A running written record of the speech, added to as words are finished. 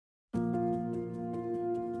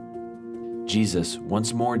Jesus,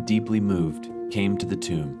 once more deeply moved, came to the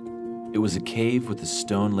tomb. It was a cave with a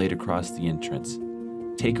stone laid across the entrance.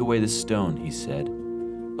 "Take away the stone," he said.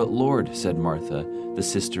 "But Lord," said Martha, the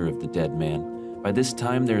sister of the dead man, "by this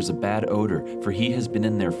time there is a bad odor, for he has been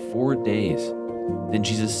in there 4 days." Then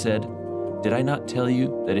Jesus said, "Did I not tell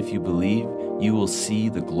you that if you believe, you will see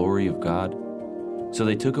the glory of God?" So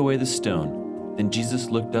they took away the stone. Then Jesus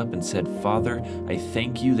looked up and said, "Father, I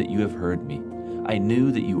thank you that you have heard me. I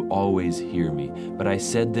knew that you always hear me, but I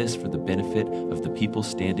said this for the benefit of the people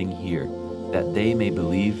standing here, that they may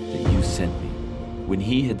believe that you sent me." When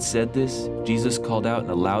he had said this, Jesus called out in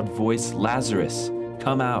a loud voice, "Lazarus,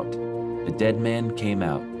 come out." The dead man came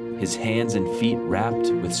out, his hands and feet wrapped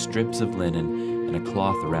with strips of linen and a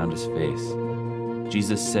cloth around his face.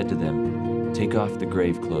 Jesus said to them, "Take off the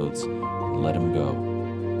grave clothes and let him go."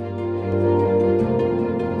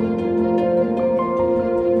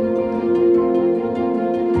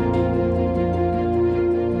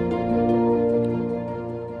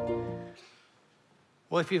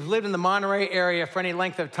 Well, if you've lived in the Monterey area for any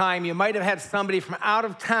length of time, you might have had somebody from out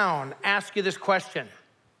of town ask you this question.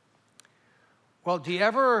 Well, do you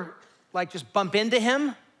ever just bump into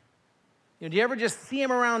him? Do you ever just see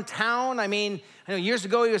him around town? I mean, I know years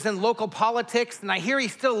ago he was in local politics, and I hear he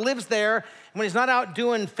still lives there. And when he's not out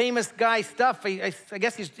doing famous guy stuff, I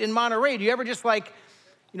guess he's in Monterey. Do you ever just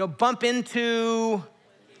bump into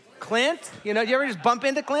Clint? Do you ever just bump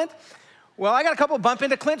into Clint? Well, I got a couple of bump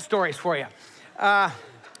into Clint stories for you.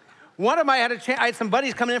 One of them, I had some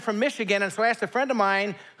buddies coming in from Michigan, and so I asked a friend of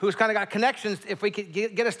mine who's kind of got connections if we could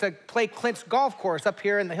get us to play Clint's golf course up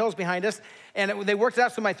here in the hills behind us. And they worked it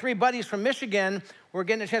out, so my 3 buddies from Michigan were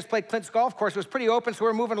getting a chance to play Clint's golf course. It was pretty open, so we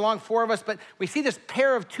were moving along, 4 of us, but we see this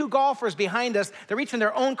pair of 2 golfers behind us. They're each in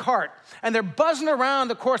their own cart, and they're buzzing around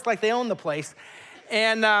the course like they own the place.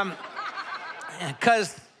 And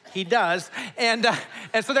because he does. And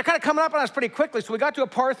so they're kind of coming up on us pretty quickly. So we got to a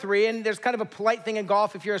par 3, and there's kind of a polite thing in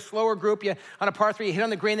golf. If you're a slower group, on a par 3, you hit on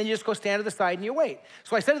the green, then you just go stand to the side and you wait.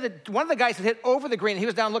 So I said to one of the guys that hit over the green, and he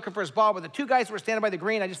was down looking for his ball, but the 2 guys that were standing by the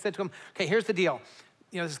green, I just said to him, "Okay, here's the deal.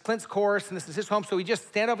 This is Clint's course, and this is his home, so we just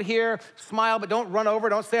stand over here, smile, but don't run over,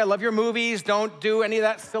 don't say, 'I love your movies,' don't do any of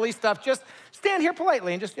that silly stuff. Just stand here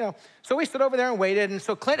politely," and just, So we stood over there and waited, and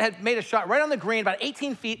so Clint had made a shot right on the green, about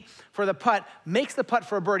 18 feet for the putt, makes the putt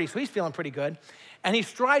for a birdie, so he's feeling pretty good. And he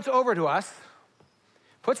strides over to us,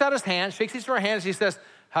 puts out his hand, shakes each of our hands, he says,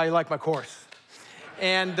 "How you like my course?"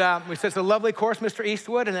 And we said, "It's a lovely course, Mr.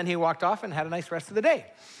 Eastwood," and then he walked off and had a nice rest of the day.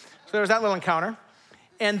 So there was that little encounter.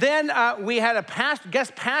 And then we had a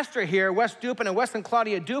guest pastor here, Wes Dupin, and Wes and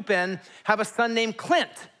Claudia Dupin have a son named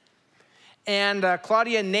Clint. And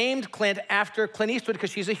Claudia named Clint after Clint Eastwood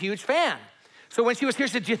because she's a huge fan. So when she was here,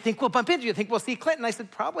 she said, "Do you think we'll bump into? Do you think we'll see Clint?" And I said,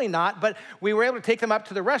 "Probably not," but we were able to take them up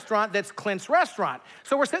to the restaurant that's Clint's restaurant.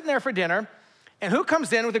 So we're sitting there for dinner, and who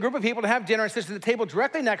comes in with a group of people to have dinner and sits at the table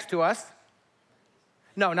directly next to us?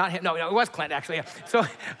 No, not him. No, it was Clint, actually. Yeah. So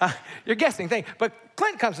you're guessing thing. But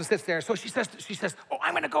Clint comes and sits there. So she says, "Oh,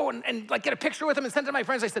 I'm going to go and get a picture with him and send it to my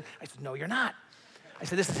friends." I said, "No, you're not." I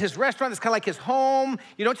said, "This is his restaurant. It's kind of like his home.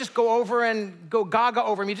 You don't just go over and go gaga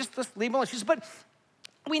over him. You just leave him alone." She said, "But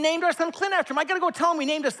we named our son Clint after him. I got to go tell him we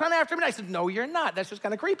named a son after him." And I said, "No, you're not. That's just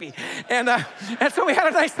kind of creepy." And so we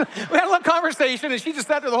had a little conversation, and she just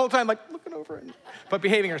sat there the whole time, looking over but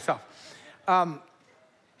behaving herself.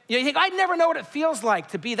 You think, I'd never know what it feels like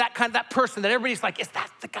to be that person that everybody's like, "Is that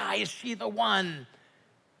the guy? Is she the one?"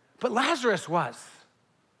 But Lazarus was.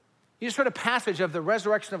 You just heard a passage of the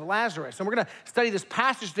resurrection of Lazarus. And we're going to study this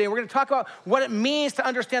passage today. We're going to talk about what it means to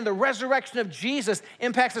understand the resurrection of Jesus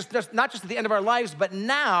impacts us not just at the end of our lives, but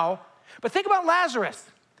now. But think about Lazarus.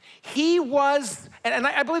 He was, and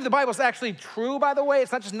I believe the Bible is actually true, by the way.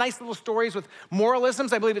 It's not just nice little stories with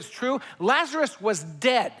moralisms. I believe it's true. Lazarus was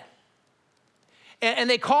dead. And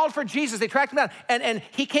they called for Jesus. They tracked him down. And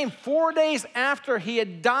he came 4 days after he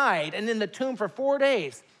had died and in the tomb for 4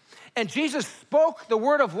 days. And Jesus spoke the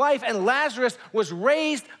word of life, and Lazarus was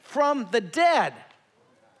raised from the dead.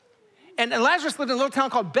 And Lazarus lived in a little town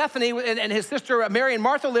called Bethany, and his sister Mary and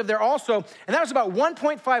Martha lived there also. And that was about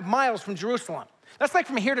 1.5 miles from Jerusalem. That's like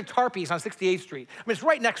from here to Tarpey's on 68th Street. I mean, it's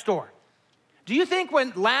right next door. Do you think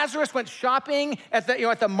when Lazarus went shopping at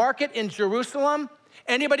the market in Jerusalem,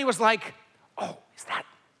 anybody was like, "Oh, is that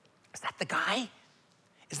the guy?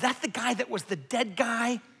 Is that the guy that was the dead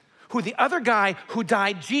guy? Who the other guy who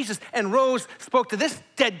died, Jesus, and rose, spoke to this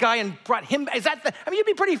dead guy and brought him." You'd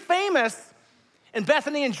be pretty famous in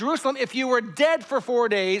Bethany and Jerusalem if you were dead for 4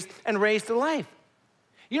 days and raised to life.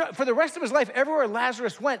 For the rest of his life, everywhere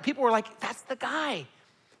Lazarus went, people were like, "That's the guy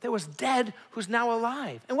that was dead who's now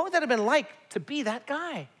alive." And what would that have been like to be that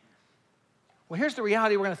guy? Well, here's the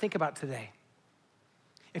reality we're going to think about today.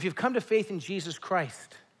 If you've come to faith in Jesus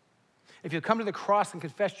Christ, if you've come to the cross and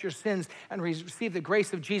confessed your sins and received the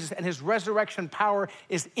grace of Jesus and his resurrection power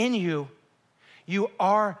is in you, you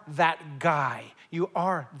are that guy. You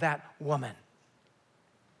are that woman.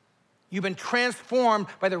 You've been transformed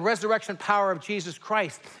by the resurrection power of Jesus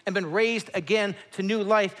Christ and been raised again to new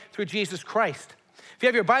life through Jesus Christ. If you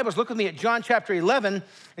have your Bibles, look with me at John chapter 11.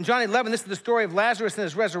 In John 11, this is the story of Lazarus and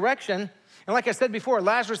his resurrection. And like I said before,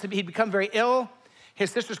 Lazarus, he'd become very ill. His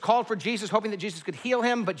sisters called for Jesus, hoping that Jesus could heal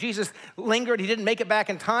him, but Jesus lingered. He didn't make it back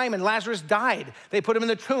in time, and Lazarus died. They put him in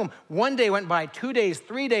the tomb. 1 day went by, 2 days,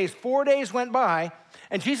 3 days, 4 days went by,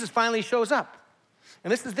 and Jesus finally shows up.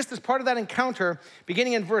 And this is part of that encounter,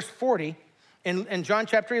 beginning in verse 40, in John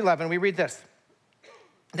chapter 11. We read this.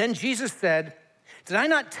 Then Jesus said, "Did I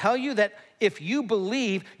not tell you that if you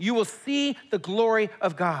believe, you will see the glory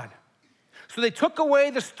of God?" So they took away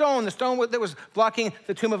the stone that was blocking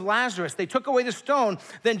the tomb of Lazarus. They took away the stone.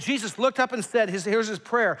 Then Jesus looked up and said, here's his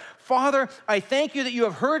prayer, "Father, I thank you that you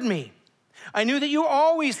have heard me. I knew that you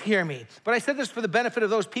always hear me, but I said this for the benefit of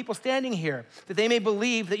those people standing here, that they may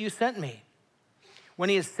believe that you sent me." When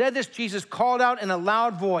he had said this, Jesus called out in a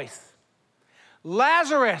loud voice,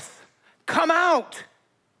 "Lazarus, come out."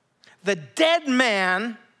 The dead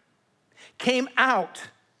man came out,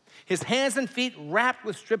 his hands and feet wrapped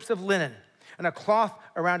with strips of linen and a cloth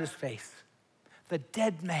around his face. The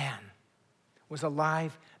dead man was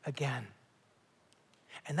alive again.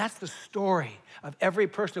 And that's the story of every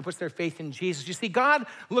person who puts their faith in Jesus. You see, God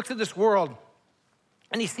looks at this world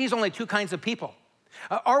and he sees only two kinds of people.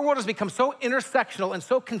 Our world has become so intersectional and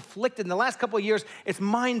so conflicted. In the last couple of years, it's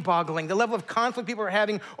mind-boggling, the level of conflict people are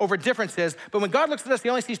having over differences. But when God looks at us, he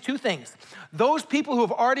only sees two things. Those people who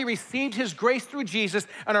have already received his grace through Jesus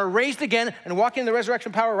and are raised again and walking in the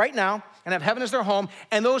resurrection power right now and have heaven as their home,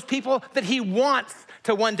 and those people that he wants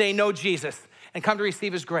to one day know Jesus and come to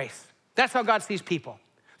receive his grace. That's how God sees people.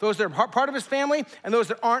 Those that are part of his family and those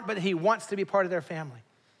that aren't, but he wants to be part of their family.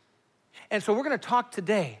 And so we're going to talk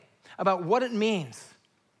today about what it means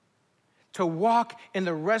to walk in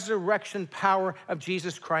the resurrection power of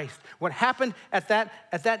Jesus Christ. What happened at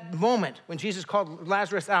that moment when Jesus called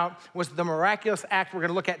Lazarus out was the miraculous act we're going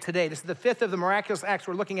to look at today. This is the fifth of the miraculous acts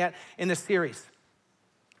we're looking at in this series.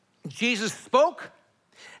 Jesus spoke,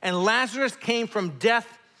 and Lazarus came from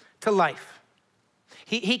death to life.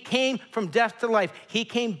 He came from death to life. He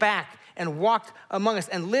came back and walked among us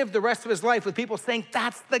and lived the rest of his life with people saying,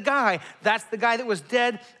 that's the guy that was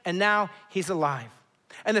dead, and now he's alive.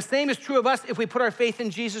 And the same is true of us if we put our faith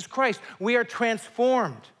in Jesus Christ. We are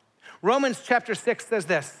transformed. Romans chapter 6 says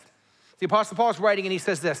this. The Apostle Paul is writing and he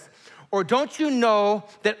says this, "Or don't you know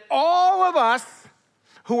that all of us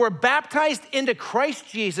who were baptized into Christ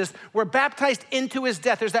Jesus were baptized into his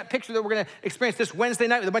death?" There's that picture that we're going to experience this Wednesday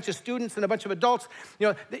night with a bunch of students and a bunch of adults. You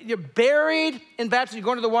know, you're buried in baptism, you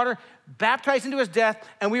go into the water, baptized into his death,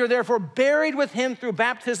 and we are therefore buried with him through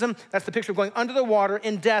baptism. That's the picture of going under the water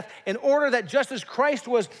in death, in order that just as Christ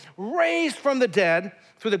was raised from the dead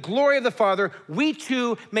through the glory of the Father, we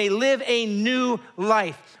too may live a new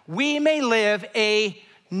life. We may live a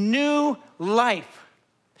new life.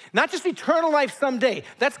 Not just eternal life someday.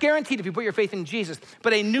 That's guaranteed if you put your faith in Jesus,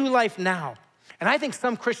 but a new life now. And I think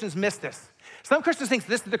some Christians miss this. Some Christians think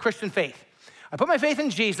this is the Christian faith. I put my faith in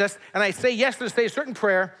Jesus, and I say yes to say a certain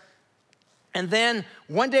prayer, and then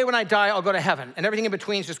one day when I die, I'll go to heaven, and everything in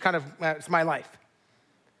between is just kind of, it's my life.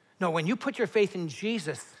 No, when you put your faith in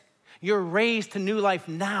Jesus, you're raised to new life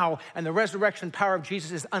now, and the resurrection power of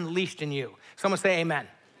Jesus is unleashed in you. Someone say amen.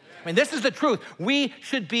 I mean, this is the truth. We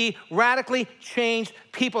should be radically changed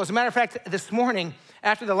people. As a matter of fact, this morning,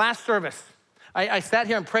 after the last service, I sat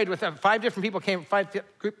here and prayed with 5 different people came, 5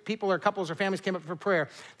 people or couples or families came up for prayer.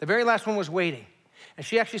 The very last one was waiting. And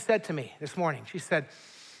she actually said to me this morning, she said,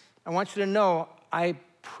 "I want you to know I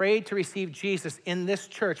prayed to receive Jesus in this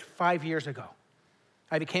church 5 years ago.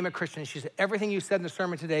 I became a Christian." And she said, "Everything you said in the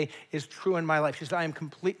sermon today is true in my life." She said, "I am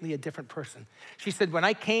completely a different person." She said, "When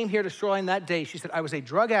I came here to Shoreline that day," she said, "I was a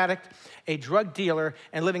drug addict, a drug dealer,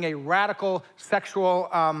 and living a radical sexual,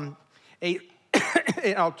 an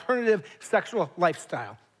alternative sexual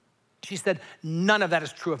lifestyle." She said, "None of that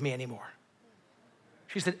is true of me anymore."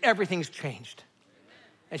 She said, "Everything's changed."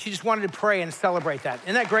 And she just wanted to pray and celebrate that.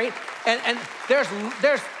 Isn't that great?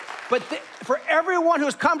 But for everyone who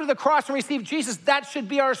has come to the cross and received Jesus, that should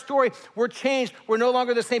be our story. We're changed. We're no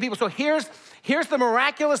longer the same people. So here's the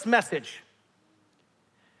miraculous message.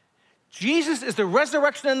 Jesus is the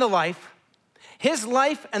resurrection and the life. His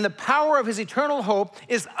life and the power of his eternal hope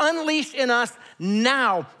is unleashed in us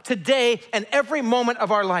now, today, and every moment of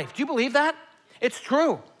our life. Do you believe that? It's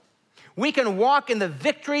true. We can walk in the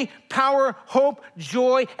victory, power, hope,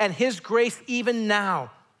 joy, and his grace even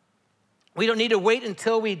now. We don't need to wait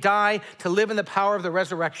until we die to live in the power of the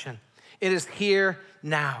resurrection. It is here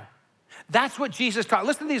now. That's what Jesus taught.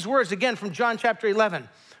 Listen to these words again from John chapter 11,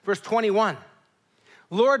 verse 21.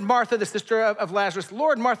 Lord Martha, the sister of Lazarus,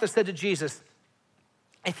 Lord Martha said to Jesus,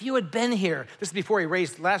 if you had been here, this is before he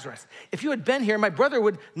raised Lazarus, if you had been here, my brother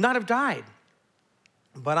would not have died.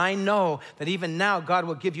 But I know that even now God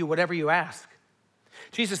will give you whatever you ask.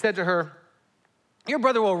 Jesus said to her, your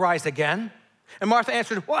brother will rise again. And Martha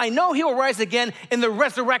answered, well, I know he will rise again in the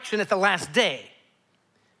resurrection at the last day.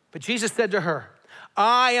 But Jesus said to her,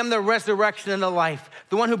 I am the resurrection and the life.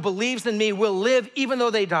 The one who believes in me will live even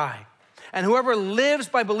though they die. And whoever lives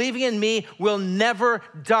by believing in me will never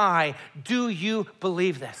die. Do you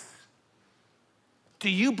believe this? Do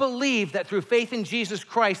you believe that through faith in Jesus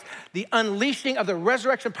Christ, the unleashing of the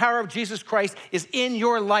resurrection power of Jesus Christ is in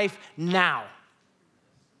your life now?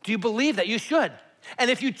 Do you believe that? You should.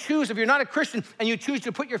 And if you choose, if you're not a Christian and you choose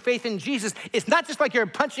to put your faith in Jesus, it's not just like you're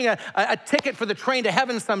punching a ticket for the train to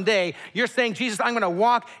heaven someday. You're saying, Jesus, I'm gonna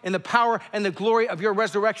walk in the power and the glory of your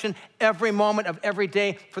resurrection every moment of every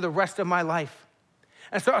day for the rest of my life.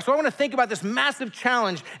 And so I want to think about this massive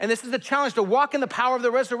challenge, and this is the challenge to walk in the power of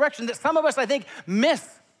the resurrection that some of us, I think, miss.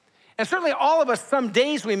 And certainly all of us, some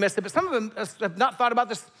days we miss it, but some of us have not thought about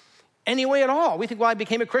this anyway at all. We think, well, I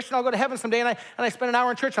became a Christian, I'll go to heaven someday, and I spend an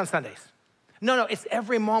hour in church on Sundays. No, it's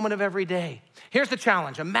every moment of every day. Here's the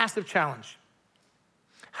challenge, a massive challenge.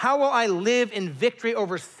 How will I live in victory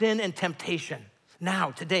over sin and temptation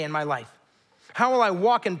now, today in my life? How will I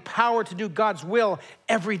walk in power to do God's will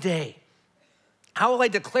every day? How will I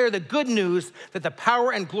declare the good news that the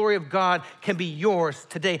power and glory of God can be yours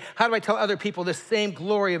today? How do I tell other people this same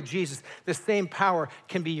glory of Jesus, this same power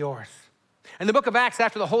can be yours? In the book of Acts,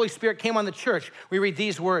 after the Holy Spirit came on the church, we read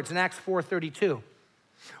these words in Acts 4:32.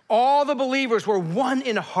 All the believers were one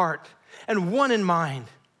in heart and one in mind.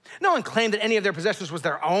 No one claimed that any of their possessions was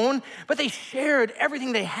their own, but they shared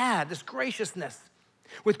everything they had, this graciousness.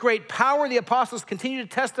 With great power, the apostles continued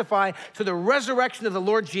to testify to the resurrection of the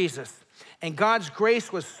Lord Jesus. And God's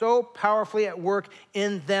grace was so powerfully at work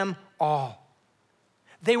in them all.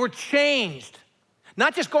 They were changed.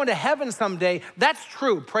 Not just going to heaven someday, that's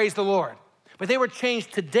true, praise the Lord. But they were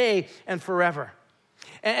changed today and forever.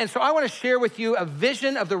 And so I want to share with you a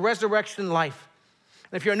vision of the resurrection life.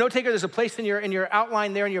 And if you're a note taker, there's a place in your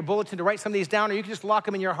outline there in your bulletin to write some of these down, or you can just lock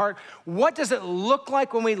them in your heart. What does it look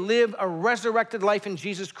like when we live a resurrected life in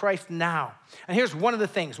Jesus Christ now? And here's one of the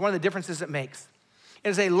things, one of the differences it makes. It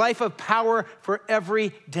is a life of power for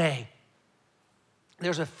every day.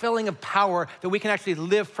 There's a filling of power that we can actually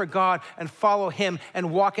live for God and follow him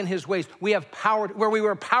and walk in his ways. We have power where we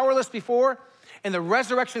were powerless before. In the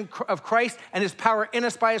resurrection of Christ and his power in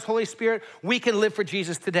us by his Holy Spirit, we can live for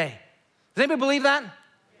Jesus today. Does anybody believe that? Yes.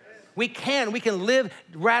 We can live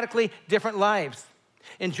radically different lives.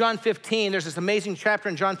 In John 15, there's this amazing chapter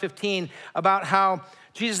in John 15 about how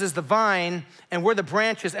Jesus is the vine and we're the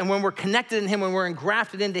branches, and when we're connected in him, when we're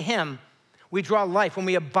engrafted into him, we draw life, when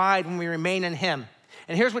we abide, when we remain in him.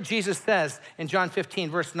 And here's what Jesus says in John 15,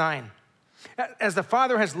 verse 9. As the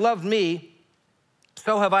Father has loved me,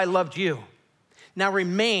 so have I loved you. Now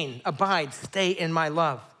remain, abide, stay in my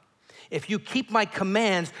love. If you keep my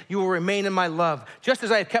commands, you will remain in my love, just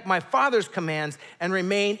as I have kept my Father's commands and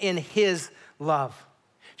remain in his love.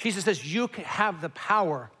 Jesus says, you have the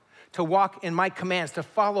power to walk in my commands, to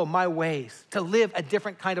follow my ways, to live a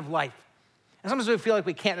different kind of life. And sometimes we feel like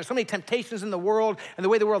we can't. There's so many temptations in the world and the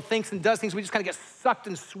way the world thinks and does things, we just kind of get sucked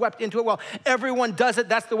and swept into it. Well, everyone does it.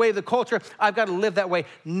 That's the way of the culture. I've got to live that way.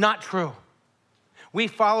 Not true. We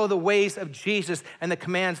follow the ways of Jesus and the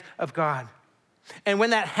commands of God. And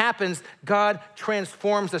when that happens, God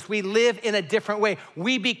transforms us. We live in a different way.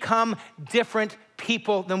 We become different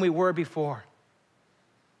people than we were before.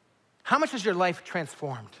 How much has your life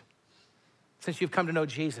transformed since you've come to know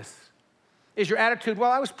Jesus? Is your attitude,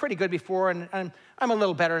 well, I was pretty good before and I'm a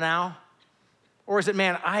little better now? Or is it,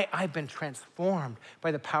 man, I've been transformed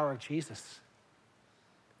by the power of Jesus?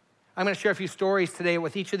 I'm going to share a few stories today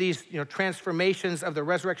with each of these transformations of the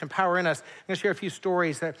resurrection power in us. I'm going to share a few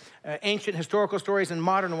stories, ancient historical stories and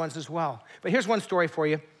modern ones as well. But here's one story for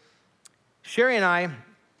you. Sherry and I,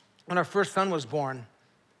 when our first son was born,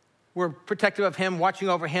 were protective of him, watching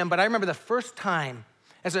over him. But I remember the first time,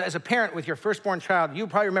 as a parent with your firstborn child, you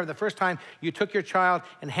probably remember the first time you took your child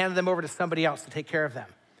and handed them over to somebody else to take care of them.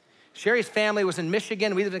 Sherry's family was in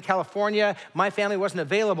Michigan. We lived in California. My family wasn't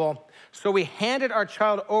available. So we handed our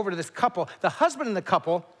child over to this couple. The husband in the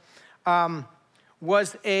couple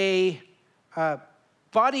was a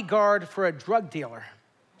bodyguard for a drug dealer.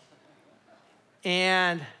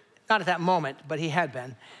 And not at that moment, but he had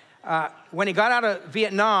been. When he got out of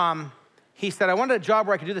Vietnam, he said, I wanted a job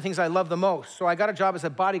where I could do the things I love the most. So I got a job as a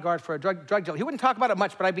bodyguard for a drug dealer. He wouldn't talk about it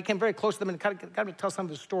much, but I became very close to him and got to tell some of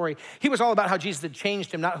his story. He was all about how Jesus had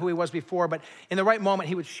changed him, not who he was before, but in the right moment,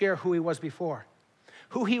 he would share who he was before.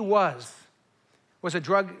 Who he was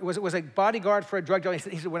a bodyguard for a drug dealer.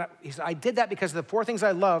 He said, I did that because of the four things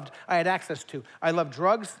I loved, I had access to. I loved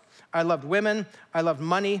drugs, I loved women, I loved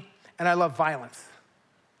money, and I loved violence.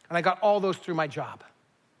 And I got all those through my job.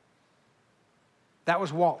 That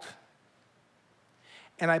was Walt.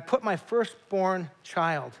 And I put my firstborn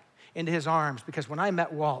child into his arms because when I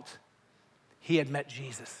met Walt, he had met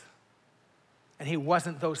Jesus. And he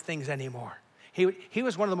wasn't those things anymore. He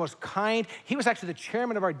was one of the most kind. He was actually the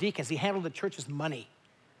chairman of our deacons. He handled the church's money.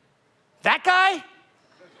 That guy?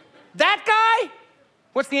 That guy?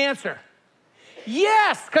 What's the answer?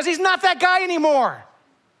 Yes, because he's not that guy anymore.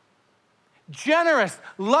 Generous,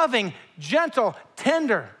 loving, gentle,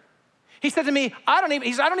 tender. He said to me, I don't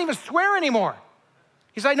even swear anymore.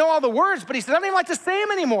 He said, I know all the words, but he said, I don't even like to say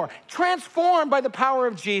them anymore. Transformed by the power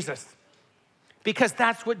of Jesus. Because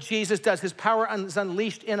that's what Jesus does. His power is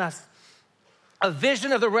unleashed in us. A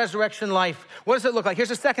vision of the resurrection life. What does it look like? Here's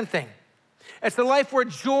the second thing. It's the life where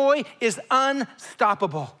joy is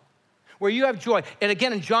unstoppable. Where you have joy. And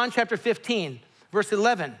again, in John chapter 15, verse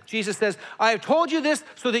 11, Jesus says, I have told you this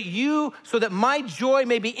so that my joy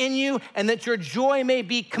may be in you and that your joy may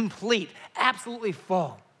be complete, absolutely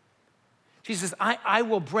full. Jesus says, I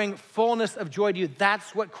will bring fullness of joy to you.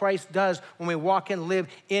 That's what Christ does when we walk and live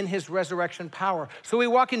in his resurrection power. So we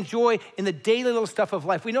walk in joy in the daily little stuff of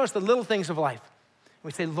life. We notice the little things of life.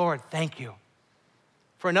 We say, Lord, thank you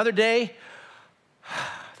for another day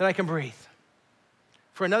that I can breathe,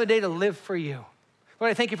 for another day to live for you. Lord,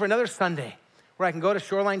 I thank you for another Sunday where I can go to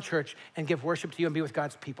Shoreline Church and give worship to you and be with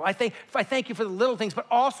God's people. I thank you for the little things, but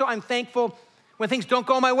also I'm thankful when things don't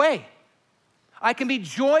go my way. I can be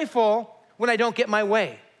joyful when I don't get my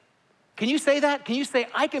way. Can you say that? Can you say,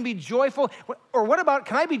 I can be joyful? Or what about,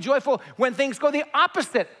 can I be joyful when things go the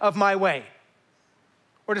opposite of my way?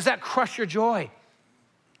 Or does that crush your joy?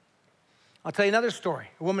 I'll tell you another story.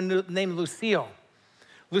 A woman named Lucille.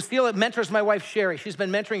 Lucille mentors my wife, Sherry. She's been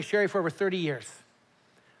mentoring Sherry for over 30 years.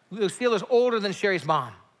 Lucille is older than Sherry's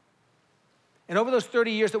mom. And over those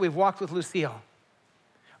 30 years that we've walked with Lucille,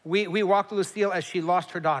 we walked with Lucille as she lost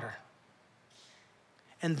her daughter.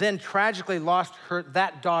 And then tragically lost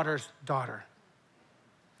that daughter's daughter.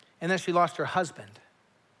 And then she lost her husband.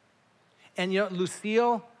 And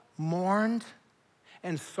Lucille mourned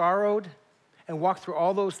and sorrowed and walked through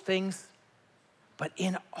all those things. But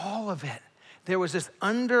in all of it, there was this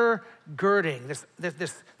undergirding,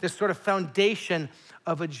 this sort of foundation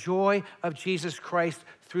of a joy of Jesus Christ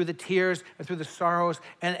through the tears and through the sorrows,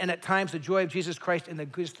 and at times the joy of Jesus Christ and the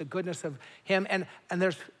goodness of him. And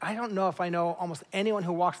I don't know if I know almost anyone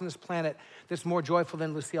who walks on this planet that's more joyful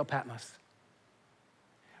than Lucille Patmos.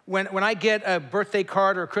 When I get a birthday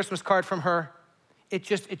card or a Christmas card from her, it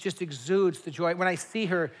just exudes the joy. When I see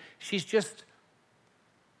her, she's just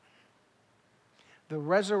the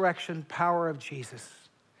resurrection power of Jesus.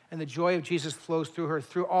 And the joy of Jesus flows through her,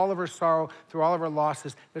 through all of her sorrow, through all of her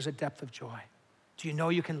losses. There's a depth of joy. Do you know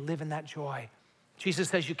you can live in that joy? Jesus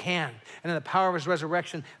says you can. And in the power of his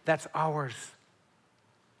resurrection, that's ours.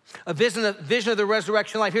 A vision of the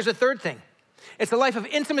resurrection life. Here's a third thing. It's a life of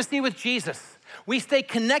intimacy with Jesus. We stay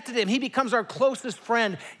connected to him. He becomes our closest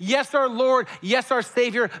friend. Yes, our Lord. Yes, our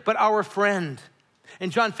Savior, but our friend.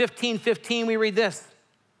 In John 15:15, we read this.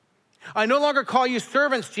 I no longer call you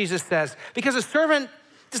servants, Jesus says, because a servant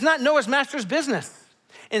does not know his master's business.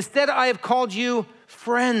 Instead, I have called you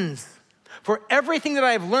friends. For everything that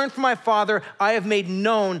I have learned from my Father, I have made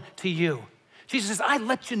known to you. Jesus says, I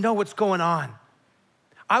let you know what's going on.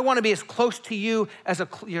 I want to be as close to you as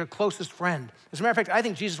your closest friend. As a matter of fact, I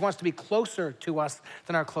think Jesus wants to be closer to us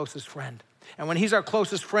than our closest friend. And when he's our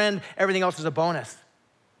closest friend, everything else is a bonus.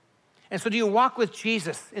 And so do you walk with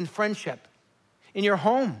Jesus in friendship, in your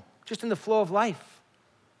home, just in the flow of life?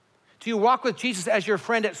 Do you walk with Jesus as your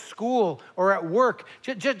friend at school or at work,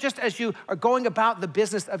 just as you are going about the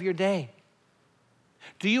business of your day?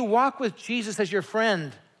 Do you walk with Jesus as your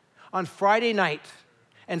friend on Friday night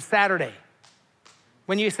and Saturday?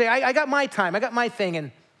 When you say, I got my time, I got my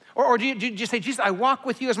thing, or do you say, Jesus, I walk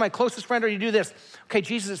with you as my closest friend, or you do this? Okay,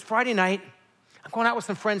 Jesus, it's Friday night. I'm going out with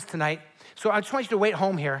some friends tonight, so I just want you to wait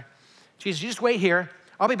home here. Jesus, you just wait here.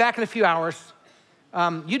 I'll be back in a few hours.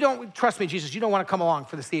 You don't, trust me, Jesus, you don't want to come along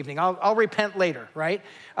for this evening. I'll repent later, right?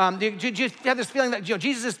 Do you have this feeling that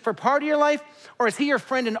Jesus is for part of your life, or is he your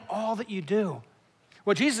friend in all that you do?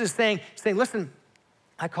 Well, Jesus is saying, listen,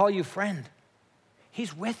 I call you friend.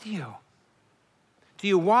 He's with you. Do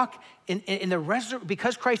you walk in the resurrection?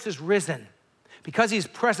 Because Christ is risen, because he's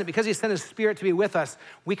present, because he sent his Spirit to be with us,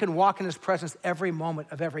 we can walk in his presence every moment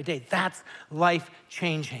of every day. That's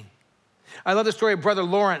life-changing. I love the story of Brother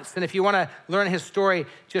Lawrence, and if you want to learn his story,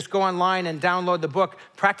 just go online and download the book,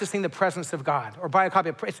 Practicing the Presence of God, or buy a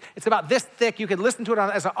copy. It's about this thick. You can listen to it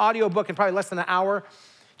as an audio book in probably less than an hour,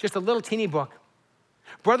 just a little teeny book.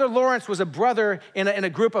 Brother Lawrence was a brother in a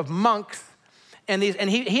group of monks, and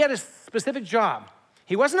he had a specific job.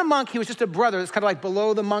 He wasn't a monk, he was just a brother. It's kind of like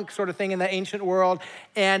below the monk sort of thing in the ancient world.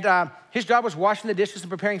 And his job was washing the dishes and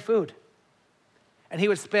preparing food. And he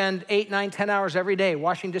would spend 8, 9, 10 hours every day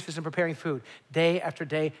washing dishes and preparing food, day after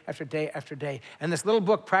day after day after day. And this little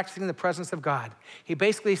book, Practicing the Presence of God, he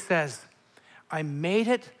basically says, I made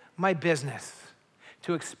it my business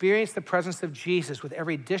to experience the presence of Jesus with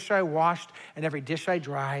every dish I washed and every dish I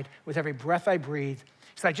dried, with every breath I breathed.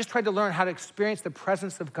 He said, I just tried to learn how to experience the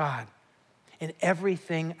presence of God in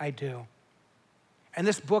everything I do. And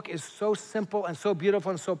this book is so simple and so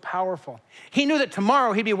beautiful and so powerful. He knew that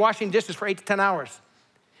tomorrow he'd be washing dishes for 8 to 10 hours.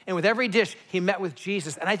 And with every dish, he met with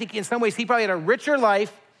Jesus. And I think in some ways, he probably had a richer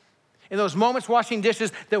life in those moments washing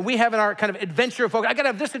dishes that we have in our kind of adventure focus. I gotta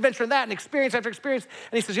have this adventure and that, and experience after experience.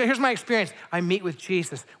 And he says, here's my experience. I meet with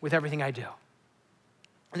Jesus with everything I do.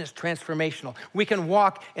 And it's transformational. We can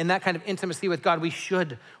walk in that kind of intimacy with God. We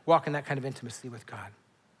should walk in that kind of intimacy with God.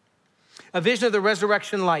 A vision of the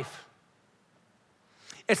resurrection life.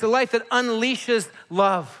 It's a life that unleashes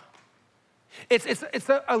love. It's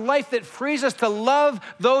a life that frees us to love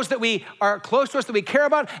those that we are close to us, that we care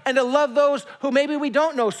about, and to love those who maybe we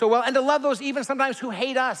don't know so well, and to love those even sometimes who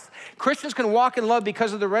hate us. Christians can walk in love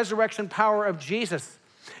because of the resurrection power of Jesus.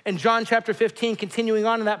 In John chapter 15, continuing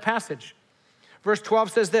on in that passage, verse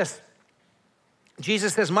 12 says this.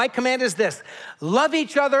 Jesus says, my command is this, love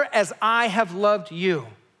each other as I have loved you.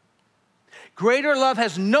 Greater love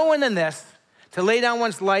has no one than this, to lay down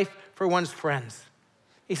one's life for one's friends.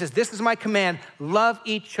 He says, this is my command, love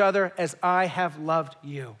each other as I have loved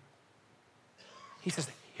you. He says,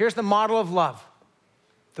 here's the model of love,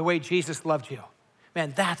 the way Jesus loved you.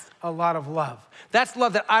 Man, that's a lot of love. That's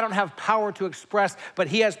love that I don't have power to express, but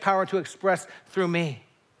he has power to express through me.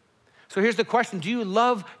 So here's the question, do you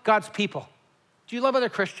love God's people? Do you love other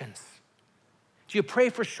Christians? Do you pray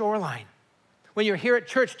for Shoreline? When you're here at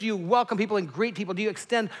church, do you welcome people and greet people? Do you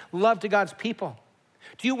extend love to God's people?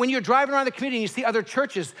 When you're driving around the community and you see other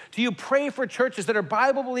churches, do you pray for churches that are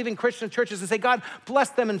Bible-believing Christian churches and say, God, bless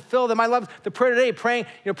them and fill them? I love the prayer today,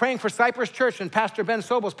 praying for Cypress Church and Pastor Ben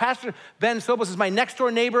Sobels. Pastor Ben Sobels is my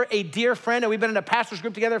next-door neighbor, a dear friend, and we've been in a pastor's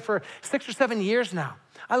group together for 6 or 7 years now.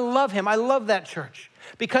 I love him. I love that church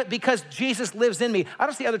because Jesus lives in me. I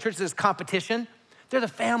don't see other churches as competition. They're the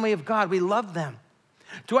family of God. We love them.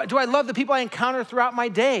 Do I love the people I encounter throughout my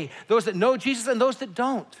day, those that know Jesus and those that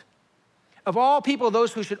don't? Of all people,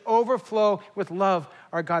 those who should overflow with love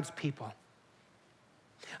are God's people.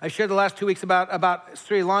 I shared the last 2 weeks about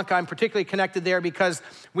Sri Lanka. I'm particularly connected there because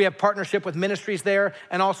we have partnership with ministries there,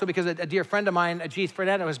 and also because a dear friend of mine, Ajith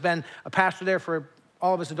Fernando, has been a pastor there for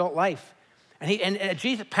all of his adult life. And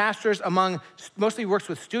Ajith pastors mostly works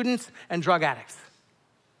with students and drug addicts.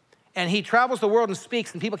 And he travels the world and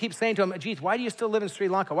speaks, and people keep saying to him, Ajith, why do you still live in Sri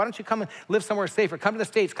Lanka? Why don't you come and live somewhere safer? Come to the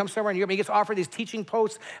States, come somewhere in Europe. And he gets offered these teaching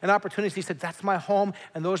posts and opportunities. He said, that's my home,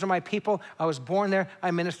 and those are my people. I was born there,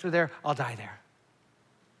 I minister there, I'll die there.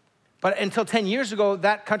 But until 10 years ago,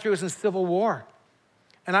 that country was in civil war.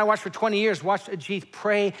 And I watched for 20 years, Ajith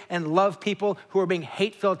pray and love people who were being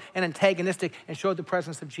hate-filled and antagonistic and showed the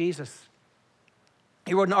presence of Jesus.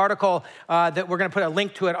 He wrote an article that we're going to put a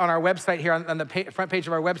link to it on our website here on the front page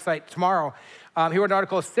of our website tomorrow. He wrote an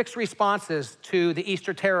article, 6 responses to the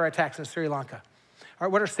Easter terror attacks in Sri Lanka. All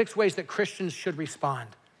right, what are 6 ways that Christians should respond?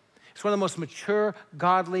 It's one of the most mature,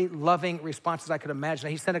 godly, loving responses I could imagine.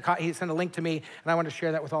 He sent a link to me, and I want to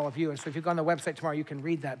share that with all of you. And so if you go on the website tomorrow, you can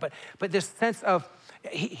read that. But this sense of,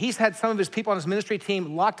 he's had some of his people on his ministry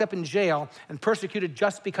team locked up in jail and persecuted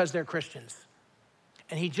just because they're Christians.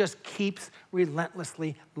 And he just keeps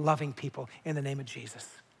relentlessly loving people in the name of Jesus.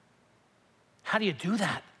 How do you do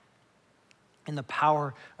that? In the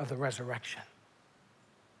power of the resurrection.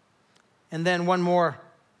 And then one more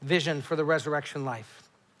vision for the resurrection life,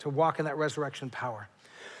 to walk in that resurrection power.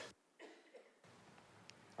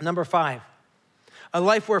 Number 5, a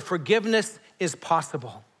life where forgiveness is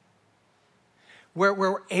possible. Where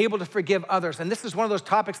we're able to forgive others. And this is one of those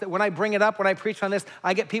topics that when I bring it up, when I preach on this,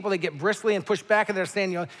 I get people that get bristly and push back, and they're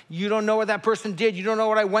saying, you don't know what that person did. You don't know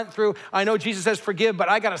what I went through. I know Jesus says forgive, but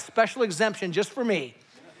I got a special exemption just for me.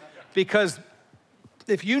 Because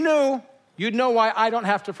if you knew, you'd know why I don't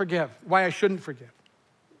have to forgive, why I shouldn't forgive.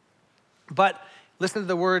 But listen to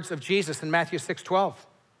the words of Jesus in Matthew 6:12.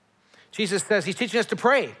 Jesus says, he's teaching us to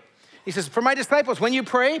pray. He says, for my disciples, when you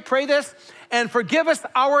pray, pray this, and forgive us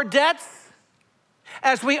our debts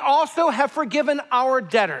as we also have forgiven our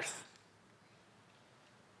debtors.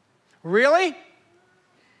 Really?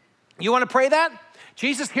 You want to pray that?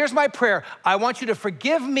 Jesus, here's my prayer. I want you to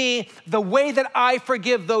forgive me the way that I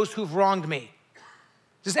forgive those who've wronged me.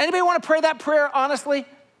 Does anybody want to pray that prayer honestly?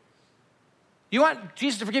 You want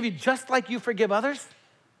Jesus to forgive you just like you forgive others?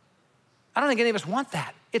 I don't think any of us want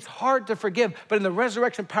that. It's hard to forgive, but in the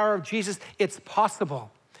resurrection power of Jesus, it's possible.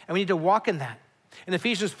 And we need to walk in that. In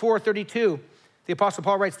Ephesians 4:32, the Apostle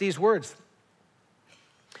Paul writes these words: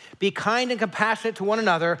 be kind and compassionate to one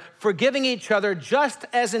another, forgiving each other, just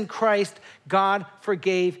as in Christ God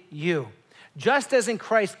forgave you. Just as in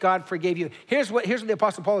Christ God forgave you. Here's what the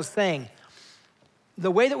Apostle Paul is saying.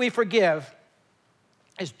 The way that we forgive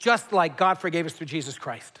is just like God forgave us through Jesus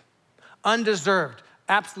Christ. Undeserved,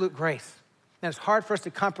 absolute grace. And it's hard for us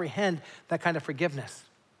to comprehend that kind of forgiveness.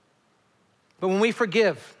 But when we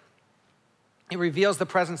forgive, it reveals the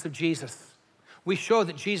presence of Jesus. We show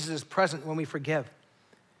that Jesus is present when we forgive.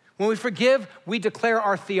 When we forgive, we declare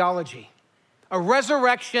our theology. A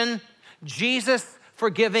resurrection, Jesus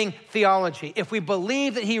forgiving theology. If we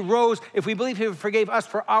believe that he rose, if we believe he forgave us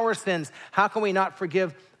for our sins, how can we not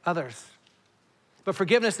forgive others? But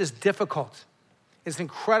forgiveness is difficult. It's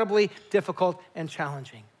incredibly difficult and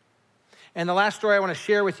challenging. And the last story I want to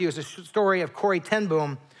share with you is a story of Corrie ten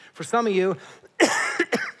Boom. For some of you,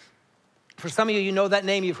 you know that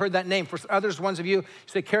name, you've heard that name. For others, ones of you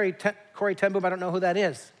say, Corrie ten Boom, I don't know who that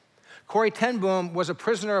is. Corrie ten Boom was a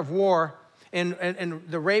prisoner of war in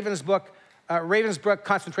the Ravensbrück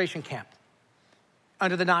concentration camp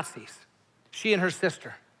under the Nazis, she and her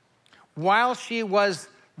sister. While she was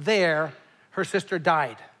there, her sister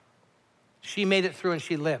died. She made it through and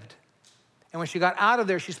she lived. And when she got out of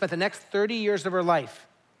there, she spent the next 30 years of her life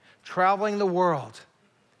traveling the world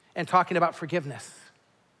and talking about forgiveness.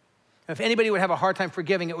 If anybody would have a hard time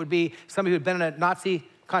forgiving, it would be somebody who had been in a Nazi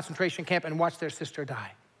concentration camp and watched their sister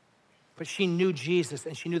die. But she knew Jesus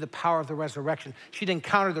and she knew the power of the resurrection. She'd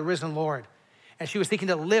encountered the risen Lord. And she was seeking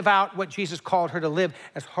to live out what Jesus called her to live,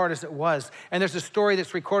 as hard as it was. And there's a story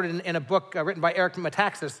that's recorded in a book written by Eric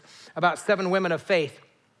Metaxas about 7 women of faith.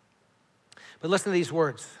 But listen to these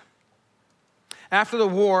words. After the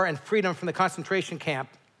war and freedom from the concentration camp,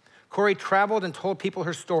 Corrie traveled and told people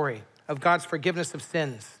her story of God's forgiveness of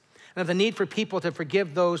sins and of the need for people to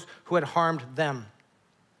forgive those who had harmed them.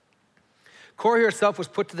 Corrie herself was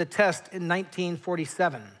put to the test in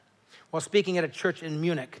 1947 while speaking at a church in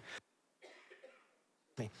Munich.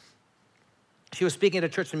 She was speaking at a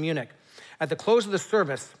church in Munich. At the close of the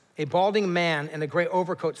service, a balding man in a gray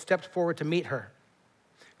overcoat stepped forward to meet her.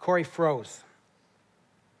 Corrie froze.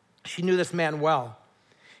 She knew this man well.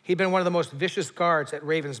 He'd been one of the most vicious guards at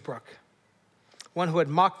Ravensbrück, one who had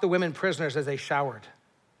mocked the women prisoners as they showered.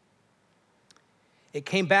 It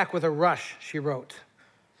came back with a rush, she wrote.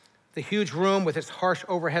 The huge room with its harsh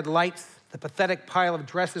overhead lights, the pathetic pile of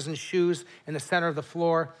dresses and shoes in the center of the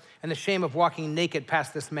floor, and the shame of walking naked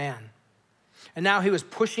past this man. And now he was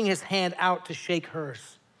pushing his hand out to shake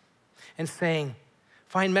hers and saying,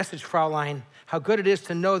 fine message, Fraulein, how good it is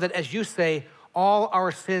to know that, as you say, all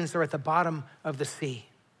our sins are at the bottom of the sea.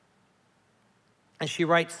 And she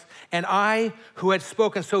writes, and I, who had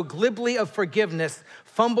spoken so glibly of forgiveness,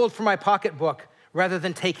 fumbled for my pocketbook rather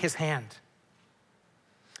than take his hand.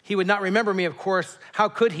 He would not remember me, of course. How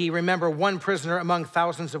could he remember one prisoner among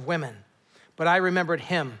thousands of women? But I remembered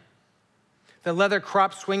him. The leather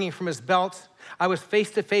crop swinging from his belt. I was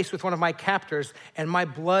face to face with one of my captors, and my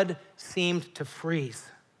blood seemed to freeze.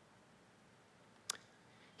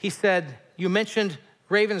 He said, you mentioned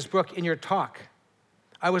Ravensbrück in your talk.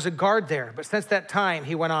 I was a guard there, but since that time,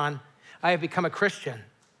 he went on, I have become a Christian.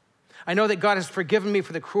 I know that God has forgiven me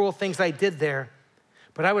for the cruel things I did there,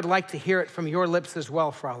 but I would like to hear it from your lips as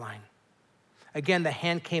well, Fraulein. Again, the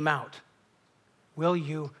hand came out. Will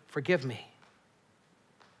you forgive me?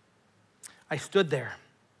 I stood there,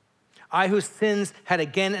 I whose sins had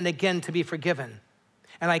again and again to be forgiven,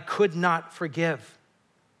 and I could not forgive.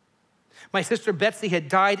 My sister Betsy had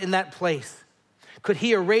died in that place. Could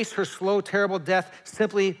he erase her slow, terrible death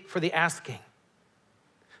simply for the asking?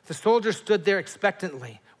 The soldier stood there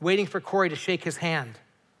expectantly, waiting for Corrie to shake his hand.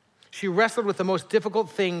 She wrestled with the most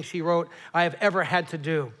difficult thing, she wrote, I have ever had to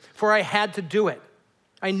do, for I had to do it.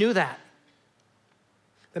 I knew that.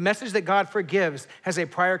 The message that God forgives has a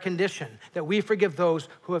prior condition, that we forgive those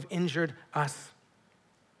who have injured us.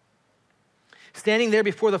 Standing there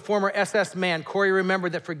before the former SS man, Corrie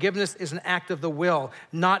remembered that forgiveness is an act of the will,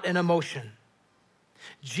 not an emotion.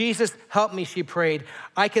 Jesus, help me, she prayed.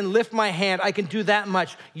 I can lift my hand. I can do that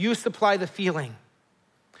much. You supply the feeling.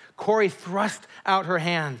 Corey thrust out her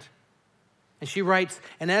hand. And she writes,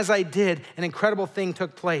 and as I did, an incredible thing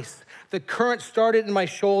took place. The current started in my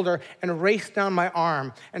shoulder and raced down my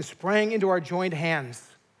arm and sprang into our joined hands.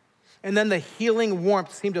 And then the healing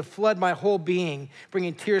warmth seemed to flood my whole being,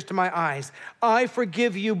 bringing tears to my eyes. I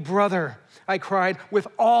forgive you, brother, I cried with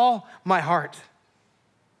all my heart.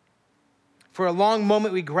 For a long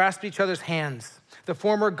moment, we grasped each other's hands, the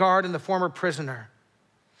former guard and the former prisoner.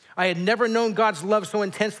 I had never known God's love so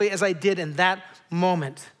intensely as I did in that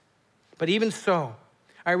moment. But even so,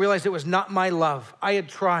 I realized it was not my love. I had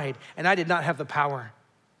tried, and I did not have the power.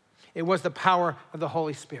 It was the power of the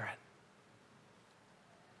Holy Spirit.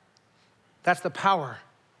 That's the power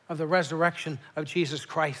of the resurrection of Jesus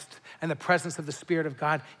Christ and the presence of the Spirit of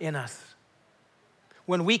God in us.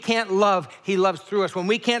 When we can't love, he loves through us. When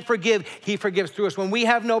we can't forgive, he forgives through us. When we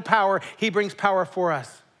have no power, he brings power for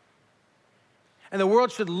us. And the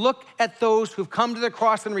world should look at those who've come to the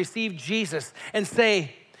cross and received Jesus and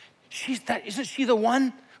say, isn't she the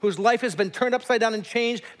one whose life has been turned upside down and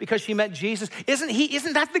changed because she met Jesus?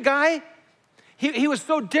 Isn't that the guy? He was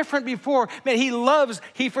so different before. Man, he loves,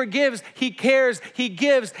 he forgives, he cares, he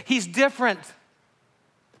gives. He's different.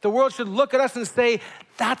 The world should look at us and say,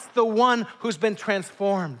 that's the one who's been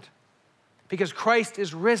transformed. Because Christ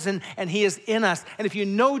is risen and he is in us. And if you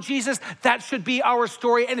know Jesus, that should be our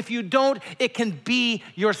story. And if you don't, it can be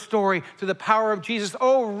your story through the power of Jesus.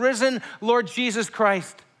 Oh, risen Lord Jesus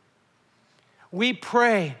Christ. We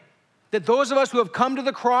pray that those of us who have come to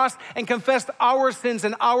the cross and confessed our sins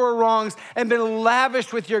and our wrongs and been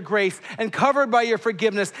lavished with your grace and covered by your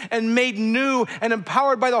forgiveness and made new and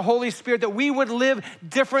empowered by the Holy Spirit, that we would live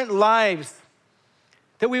different lives,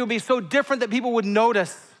 that we would be so different that people would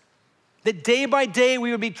notice, that day by day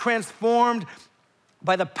we would be transformed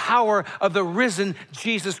by the power of the risen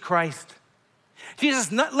Jesus Christ.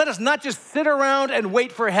 Jesus, let us not just sit around and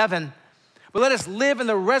wait for heaven, but let us live in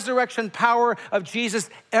the resurrection power of Jesus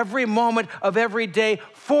every moment of every day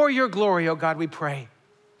for your glory, oh God, we pray.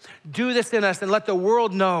 Do this in us and let the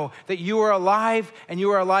world know that you are alive and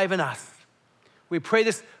you are alive in us. We pray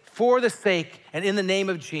this for the sake and in the name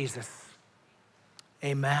of Jesus.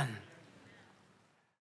 Amen.